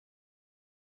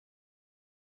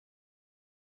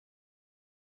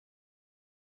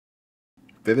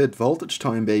Vivid Voltage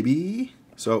time, baby!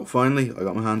 So finally, I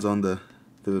got my hands on the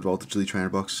Vivid Voltage Elite Trainer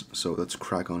box, so let's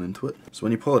crack on into it. So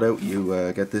when you pull it out,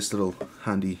 you get this little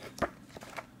handy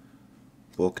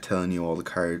book telling you all the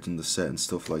cards in the set and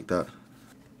stuff like that.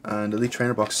 And Elite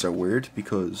Trainer boxes are weird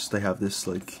because they have this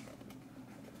like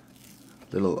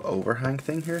little overhang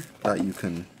thing here that you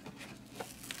can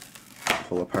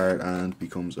pull apart and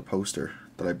becomes a poster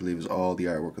that I believe is all the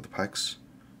artwork of the packs.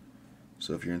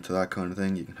 So if you're into that kind of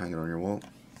thing, you can hang it on your wall.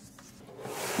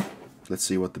 Let's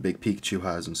see what the big Pikachu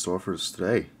has in store for us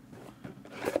today.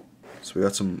 So we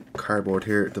got some cardboard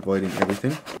here dividing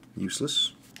everything.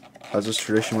 Useless. As is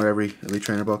tradition with every Elite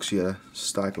Trainer box, you get a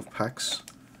stack of packs.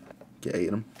 Get 8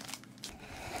 of them.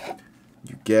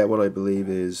 You get what I believe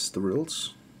is the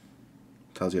rules.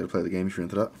 Tells you how to play the game if you're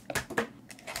into that.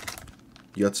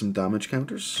 You got some damage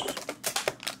counters.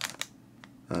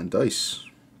 And dice,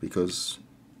 because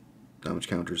damage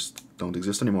counters don't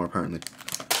exist anymore apparently.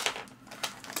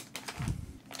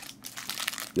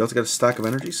 You also get a stack of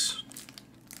energies.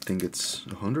 I think it's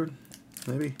 100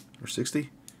 maybe, or 60,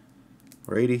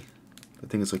 or 80. I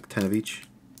think it's like 10 of each.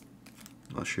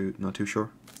 Not too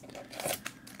sure.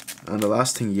 And the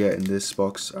last thing you get in this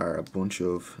box are a bunch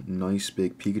of nice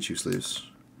big Pikachu sleeves.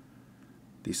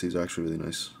 These sleeves are actually really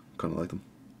nice. Kind of like them.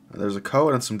 And there's a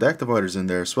code and some deck dividers in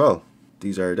there as well.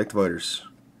 These are deck dividers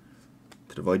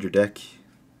to divide your deck.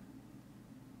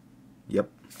 Yep.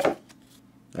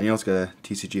 And you also get a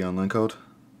TCG online code,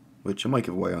 which I might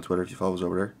give away on Twitter if you follow us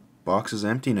over there. Box is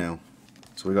empty now.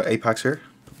 So we got 8 packs here.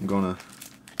 I'm gonna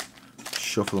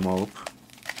shuffle them all up.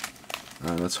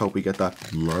 And let's hope we get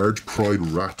that large pride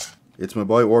rat. It's my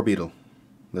boy Orbeetle.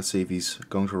 Let's see if he's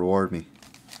going to reward me.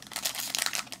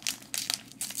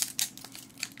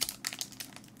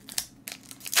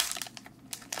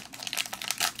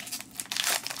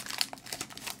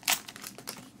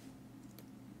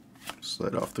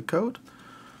 Slide off the code.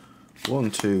 1,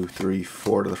 2, 3,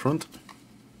 4 to the front.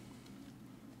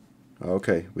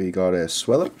 Okay, we got a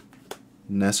Swellow,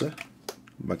 Nessa,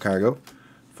 Magcargo,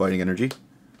 Fighting Energy,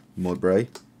 Mudbray,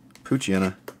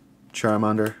 Poochyena,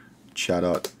 Charmander,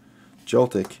 Chatot,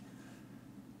 Joltik,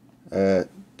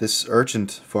 this Urchin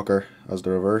fucker as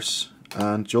the reverse,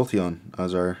 and Jolteon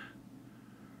as our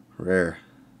rare.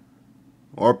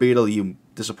 Orbeetle, you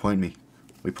disappoint me.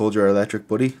 We pulled your electric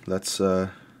buddy. Let's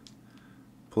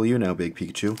pull you now, big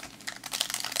Pikachu.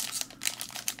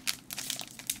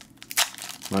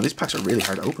 Man, these packs are really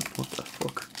hard to open. What the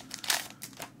fuck?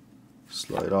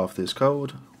 Slide off this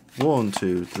code. 1,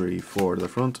 2, 3, 4 to the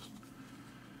front.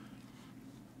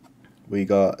 We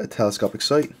got a Telescopic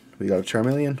Sight. We got a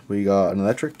Charmeleon. We got an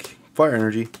Electric, Fire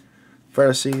Energy,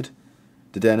 Ferroseed,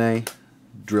 Dedenne,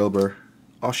 Drillbur,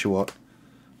 Oshawott,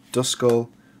 Duskull,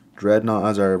 Dreadnought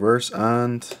as our reverse,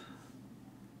 and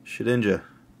Shedinja.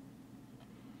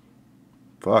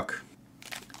 Fuck.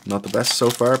 Not the best so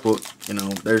far, but you know,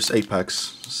 there's 8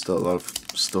 packs. Still a lot of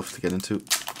stuff to get into.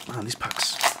 Man, these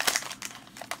packs.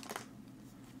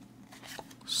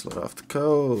 Slide off the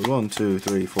code. 1, 2,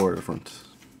 3, 4 to the front.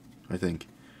 I think.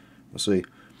 We'll see.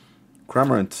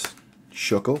 Cramorant,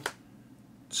 Shuckle,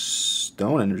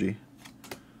 Stone Energy,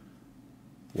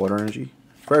 Water Energy,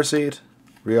 Ferroseed,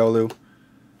 Riolu,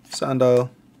 Sandile,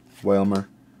 Wailmer,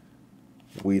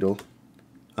 Weedle,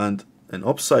 and an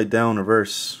upside down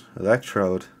reverse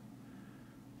Electrode,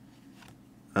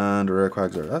 and a rare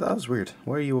Quagsire. That was weird.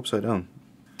 Why are you upside down?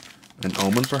 An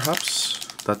Omen perhaps?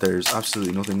 That there's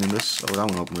absolutely nothing in this. Oh, that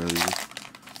one opened really easy.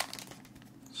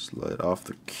 Slide off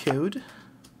the code.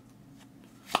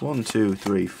 1, 2,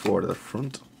 3, 4 to the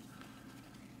front.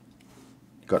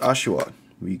 Got Oshawott.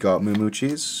 We got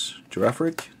Moomoochies,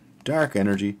 Girafarig, Dark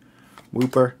Energy,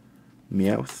 Wooper,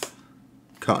 Meowth,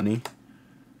 Cottony,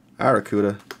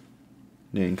 Arrokuda,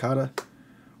 Nincada,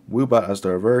 Woobat as the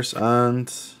reverse,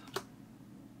 and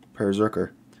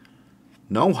Berserker.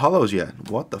 No hollows yet.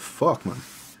 What the fuck, man?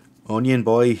 Onion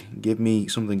boy, give me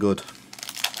something good.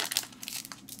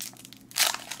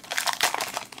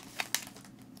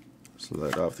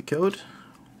 Slide off the code.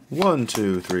 1,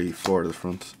 2, 3, 4 to the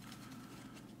front.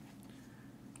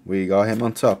 We got him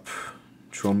on top.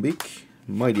 Trumbeak,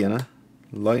 Mightyena,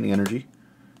 Lightning Energy,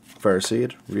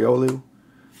 Ferroseed, Riolu,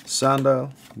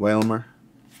 Sandile, Wailmer,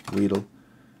 Weedle,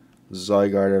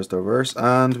 Zygarde as the reverse,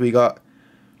 and we got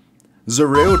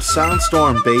Zarude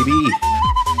Sandstorm, baby!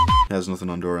 Has nothing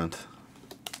on Durant.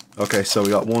 Okay, so we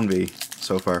got 1V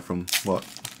so far from, what,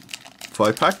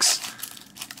 5 packs?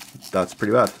 That's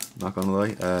pretty bad, not gonna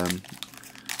lie.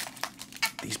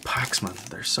 These packs, man,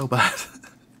 they're so bad.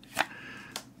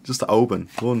 Just to open.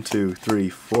 1, 2, 3,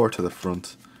 4 to the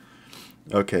front.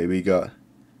 Okay, we got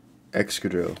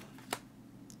Excadrill,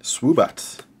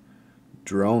 Swoobat,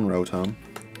 Drone Rotom,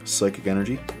 Psychic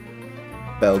Energy,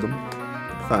 Beldum,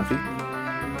 Fanfi,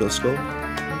 Duskull,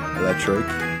 Electric,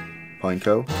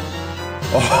 Pineco.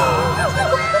 Oh!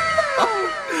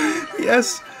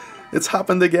 Yes! It's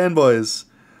happened again, boys.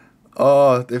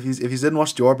 Oh, if you didn't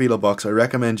watch the Orbeetle box, I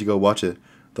recommend you go watch it.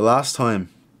 The last time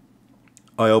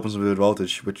I opened some Vivid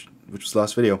Voltage, which was the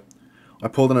last video, I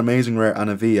pulled an amazing rare and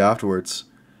a V afterwards.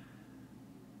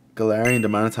 Galarian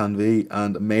Damanitan V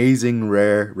and amazing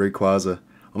rare Rayquaza.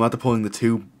 I'm after pulling the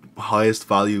two highest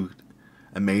valued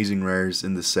amazing rares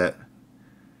in the set.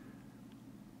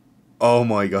 Oh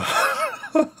my god.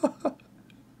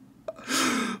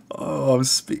 Oh,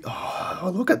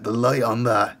 oh, look at the light on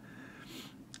that.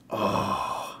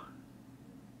 Oh.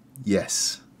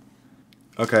 Yes.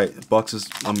 Okay, boxes.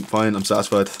 I'm fine. I'm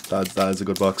satisfied. That is a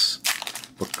good box.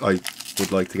 But I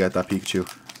would like to get that Pikachu.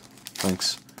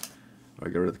 Thanks. I'll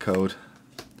get rid of the code.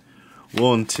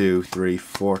 1, 2, 3,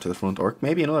 4 to the front. Or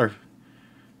maybe another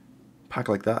pack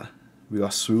like that. We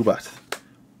got Swoobat,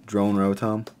 Drone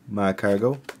Rotom,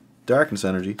 Magcargo, Darkness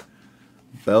Energy,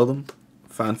 Beldum,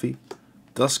 Fanfi,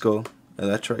 Duskull,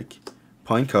 Electric,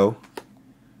 Pineco,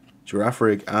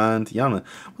 Girafarig, and Yana.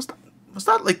 Was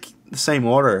that like the same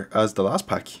order as the last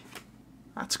pack?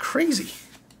 That's crazy.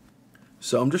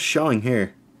 So I'm just showing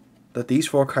here that these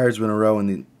 4 cards were in a row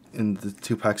in the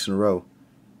 2 packs in a row.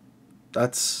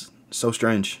 That's so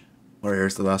strange. Alright,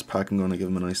 here's the last pack. I'm going to give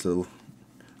him a nice little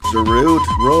Zarude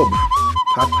rub.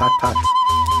 Pat, pat, pat.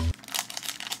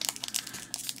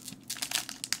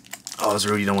 Oh,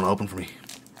 Zarude, you don't want to open for me.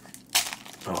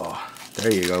 Oh,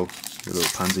 there you go. You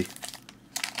little pansy.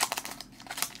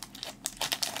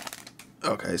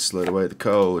 Okay, slide away the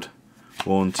code.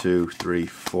 1, 2, 3,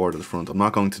 4 to the front. I'm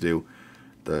not going to do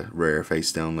the rare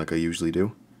face down like I usually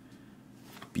do.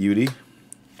 Beauty,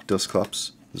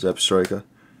 Dusclops, Zebstrika,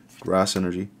 Grass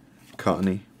Energy,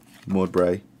 Cottony,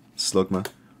 Mudbray, Slugma,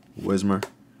 Whismur,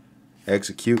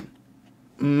 Execute,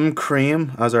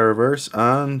 Cream as our reverse,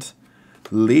 and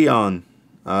Leon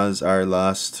as our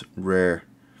last rare.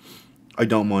 I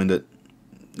don't mind it.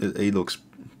 He looks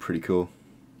pretty cool,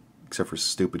 except for his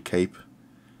stupid cape.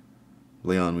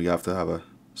 Leon, we have to have a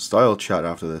style chat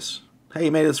after this. Hey,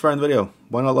 you made it this far in the video.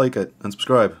 Why not like it and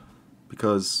subscribe?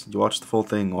 Because you watched the full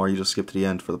thing, or you just skip to the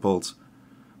end for the pulls.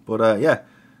 But yeah,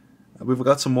 we've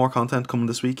got some more content coming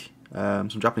this week. Some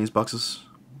Japanese boxes.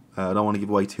 I don't want to give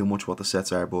away too much what the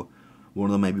sets are, but one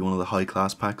of them may be one of the high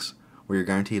class packs where you're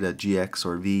guaranteed a GX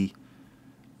or V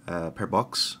per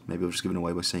box. Maybe I'll just give it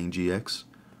away by saying GX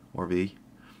or V.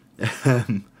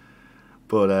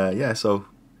 But yeah, so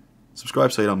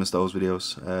subscribe so you don't miss those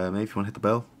videos. Maybe if you want to hit the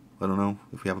bell. I don't know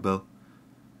if we have a bell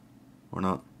or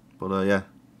not. But yeah,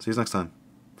 see you next time.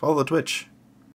 Follow the Twitch.